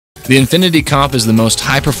The Infiniti Comp is the most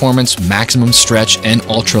high-performance, maximum stretch, and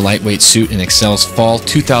ultra-lightweight suit in Xcel's Fall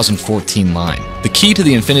 2014 line. The key to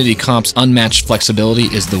the Infiniti Comp's unmatched flexibility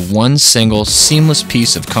is the one single, seamless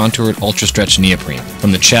piece of contoured ultra-stretch neoprene,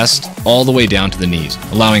 from the chest all the way down to the knees,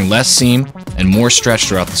 allowing less seam and more stretch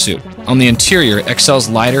throughout the suit. On the interior, Xcel's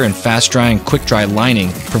lighter and fast-drying quick-dry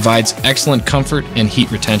lining provides excellent comfort and heat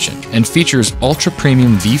retention, and features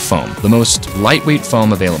ultra-premium V-foam, the most lightweight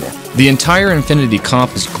foam available. The entire Infiniti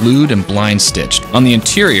Comp is glued and blind stitched. On the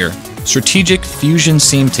interior, strategic fusion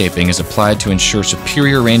seam taping is applied to ensure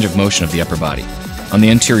superior range of motion of the upper body. On the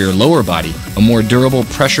interior lower body, a more durable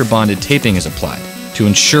pressure-bonded taping is applied to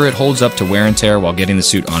ensure it holds up to wear and tear while getting the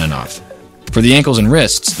suit on and off. For the ankles and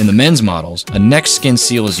wrists, in the men's models, a neck skin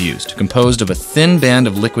seal is used, composed of a thin band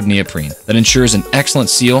of liquid neoprene that ensures an excellent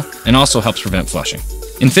seal and also helps prevent flushing.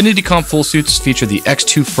 Infiniti Comp full suits feature the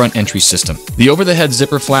X2 front entry system. The over-the-head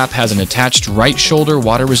zipper flap has an attached right shoulder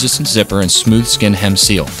water-resistant zipper and smooth skin hem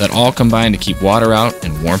seal that all combine to keep water out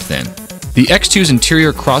and warmth in. The X2's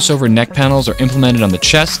interior crossover neck panels are implemented on the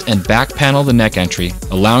chest and back panel of the neck entry,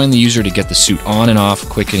 allowing the user to get the suit on and off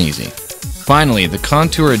quick and easy. Finally, the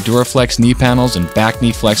Contour Duraflex knee panels and back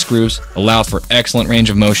knee flex grooves allow for excellent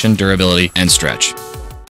range of motion, durability, and stretch.